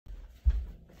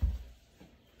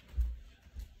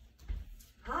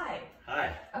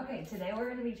Okay, today we're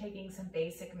going to be taking some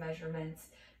basic measurements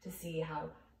to see how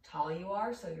tall you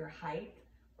are, so your height.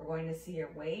 We're going to see your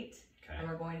weight, and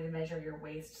we're going to measure your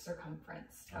waist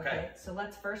circumference. Okay, so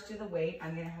let's first do the weight.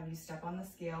 I'm going to have you step on the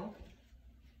scale.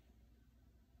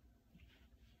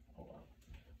 Hold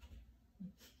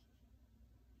on.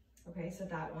 Okay, so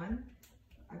that one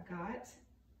I've got.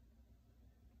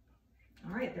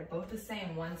 All right, they're both the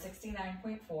same,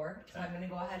 169.4. So I'm going to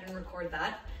go ahead and record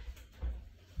that.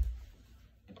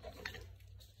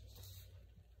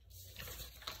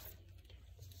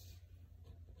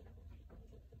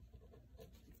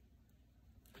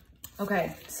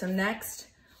 Okay, so next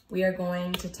we are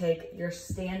going to take your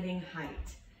standing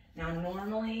height. Now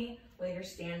normally with your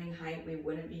standing height, we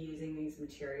wouldn't be using these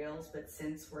materials, but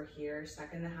since we're here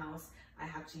stuck in the house, I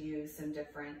have to use some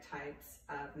different types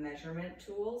of measurement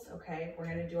tools, okay? We're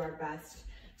gonna do our best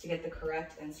to get the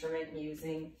correct measurement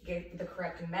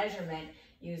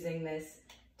using this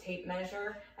tape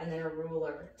measure and then a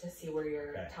ruler to see where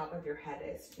your top of your head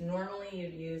is. Normally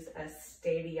you'd use a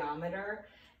stadiometer,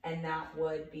 and that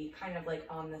would be kind of like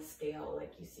on the scale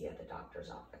like you see at the doctor's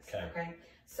office, okay?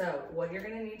 So what you're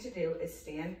gonna need to do is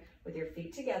stand with your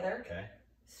feet together,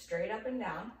 straight up and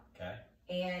down,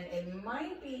 and it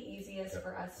might be easiest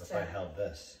for us if I held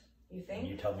this. You think? And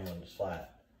you tell me when it's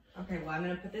flat. Okay, well I'm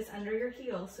gonna put this under your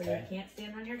heel so you can't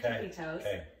stand on your tippy toes.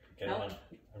 Nope.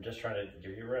 I'm just trying to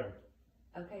give you room.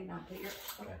 Okay, now put your,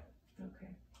 okay.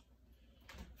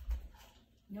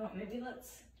 You know what, maybe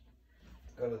let's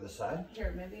go to the side?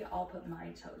 Here, maybe I'll put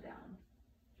my toe down.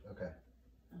 Okay.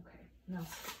 Okay, now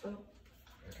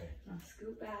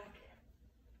scoot back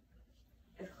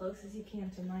as close as you can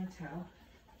to my toe.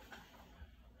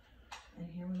 And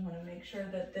here we want to make sure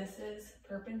that this is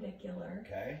perpendicular.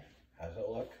 Okay, how's it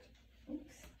look?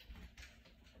 Oops.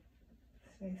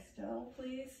 Stay still,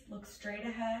 please. Look straight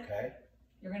ahead. Okay.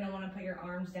 You're going to want to put your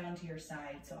arms down to your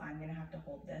side, so I'm going to have to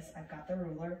hold this. I've got the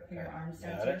ruler. Put your arms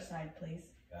down to your side,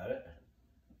 please. Got it.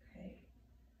 Okay.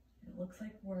 It looks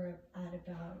like we're at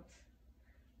about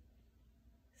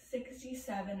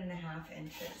 67.5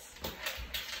 inches.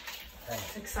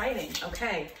 It's exciting.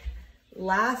 Okay.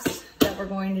 Last that we're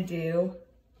going to do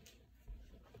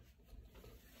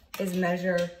is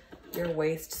measure your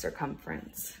waist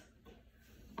circumference.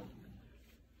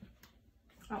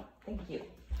 Oh, thank you.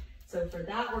 So for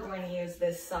that, we're going to use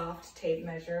this soft tape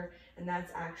measure, and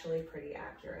that's actually pretty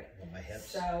accurate. My hips.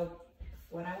 So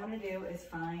what I want to do is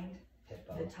find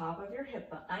the top of your hip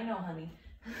bone. I know, honey.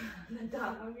 The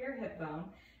top of your hip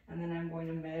bone, and then I'm going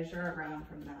to measure around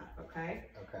from that, okay?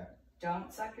 Okay.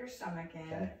 Don't suck your stomach in.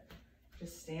 Okay.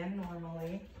 Just stand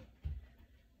normally.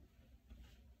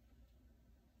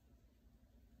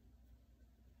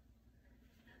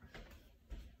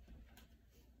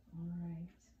 All right.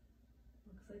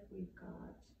 Looks like we've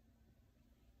got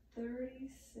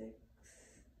 36.25.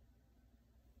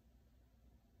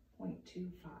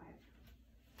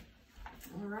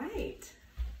 All right.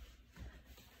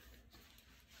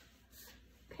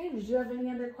 Okay, did you have any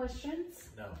other questions?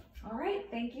 No. All right,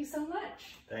 thank you so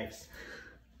much. Thanks.